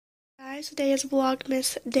Guys, today is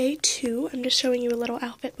Vlogmas day 2. I'm just showing you a little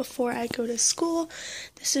outfit before I go to school.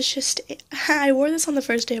 This is just I wore this on the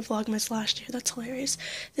first day of Vlogmas last year. That's hilarious.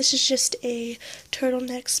 This is just a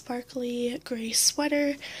turtleneck sparkly gray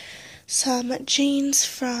sweater, some jeans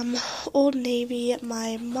from Old Navy,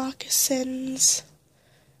 my moccasins,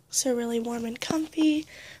 so really warm and comfy.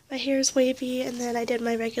 My hair is wavy, and then I did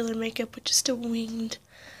my regular makeup with just a winged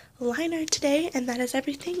liner today, and that is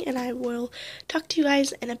everything, and I will talk to you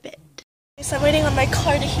guys in a bit. So I'm waiting on my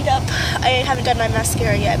car to heat up. I haven't done my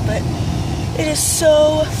mascara yet, but it is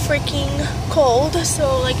so freaking cold,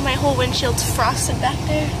 so like my whole windshield's frosted back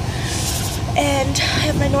there, and I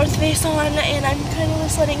have my North Face on, and I'm kind of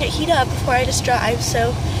just letting it heat up before I just drive.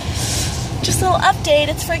 So just a little update,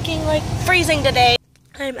 it's freaking like freezing today.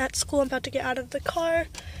 I'm at school. I'm about to get out of the car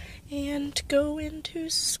and go into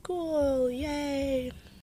school. Yay!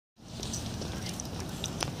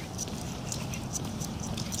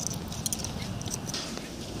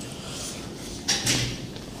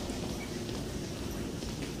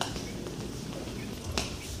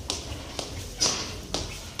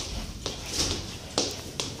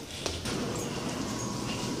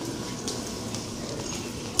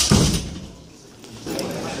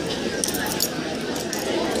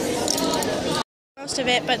 Most of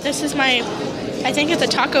it, but this is my, I think it's a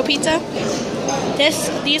taco pizza.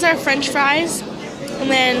 These are French fries, and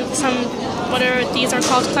then some, whatever these are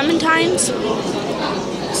called, clementines,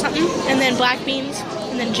 something, and then black beans,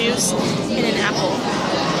 and then juice, and an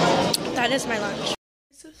apple. That is my lunch.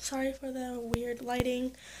 So sorry for the weird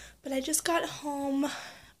lighting, but I just got home,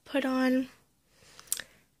 put on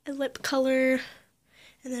a lip color,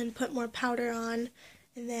 and then put more powder on.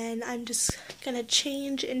 And then I'm just gonna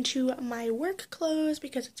change into my work clothes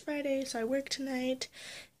because it's Friday, so I work tonight,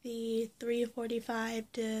 the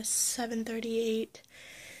 3:45 to 7:38,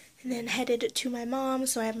 and then headed to my mom,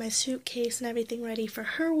 so I have my suitcase and everything ready for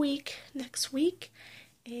her week next week.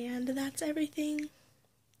 And that's everything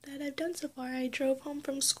that I've done so far. I drove home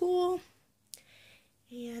from school,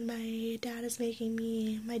 and my dad is making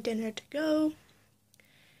me my dinner to go.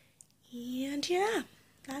 And yeah.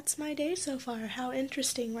 That's my day so far. How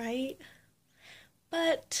interesting, right?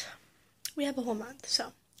 But we have a whole month,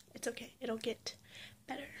 so it's okay. It'll get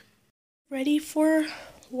better. Ready for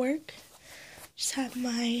work. Just have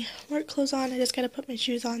my work clothes on. I just gotta put my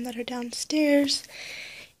shoes on that are downstairs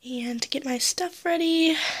and get my stuff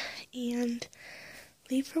ready and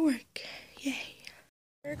leave for work. Yay.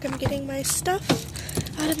 I'm getting my stuff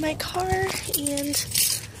out of my car and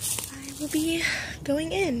I will be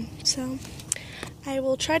going in. So I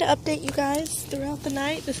will try to update you guys throughout the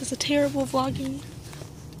night. This is a terrible vlogging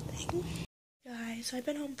thing. Guys, so I've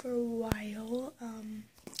been home for a while.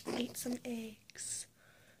 Ate some eggs,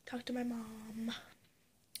 talked to my mom,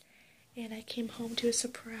 and I came home to a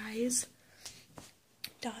surprise.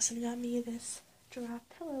 Dawson got me this giraffe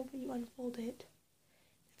pillow, but you unfold it.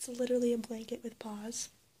 It's literally a blanket with paws.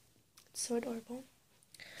 It's so adorable.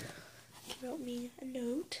 He wrote me a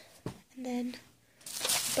note, and then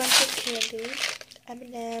a bunch of candy.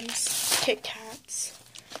 M&M's, Kit Kats,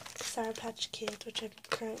 Sour Patch Kids, which I'm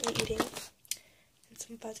currently eating, and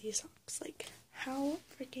some fuzzy socks. Like, how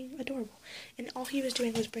freaking adorable. And all he was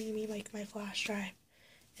doing was bringing me, like, my flash drive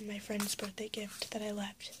and my friend's birthday gift that I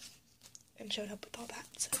left and showed up with all that.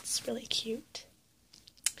 So it's really cute.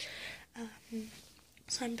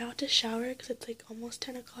 So I'm about to shower because it's, like, almost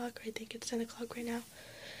 10 o'clock, or I think it's 10 o'clock right now.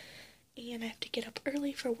 And I have to get up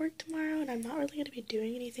early for work tomorrow, and I'm not really going to be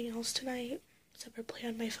doing anything else tonight. Except for play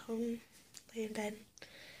on my phone, lay in bed,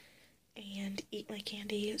 and eat my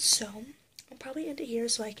candy. So I'll probably end it here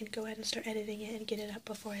so I can go ahead and start editing it and get it up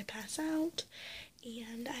before I pass out.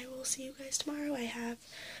 And I will see you guys tomorrow. I have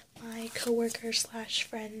my coworker slash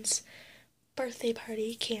friend's birthday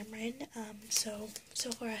party, Cameron. So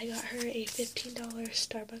far I got her a $15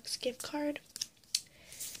 Starbucks gift card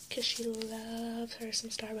because she loves her some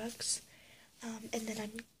Starbucks. And then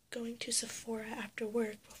I'm going to Sephora after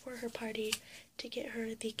work before her party to get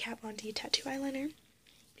her the Kat Von D tattoo eyeliner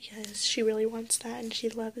because she really wants that and she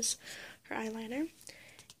loves her eyeliner,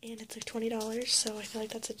 and it's like $20, so I feel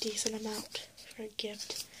like that's a decent amount for a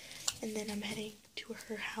gift. And then I'm heading to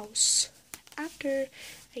her house after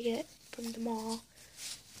I get from the mall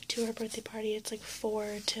to her birthday party. It's like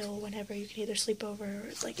 4 till whenever. You can either sleep over or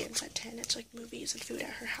it's like ends at 10. It's like movies and food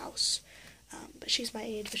at her house, but she's my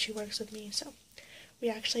age, but she works with me, so we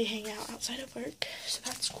actually hang out outside of work, so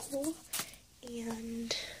that's cool.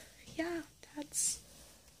 And yeah, that's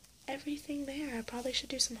everything there. I probably should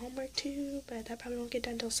do some homework too, but that probably won't get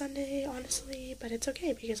done till Sunday, honestly, but it's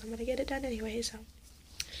okay because I'm gonna get it done anyway. So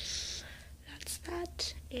that's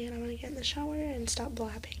that, and I'm gonna get in the shower and stop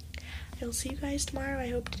blabbing. I'll see you guys tomorrow. I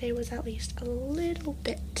hope today was at least a little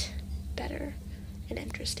bit better and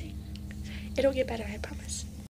interesting. It'll get better, I promise.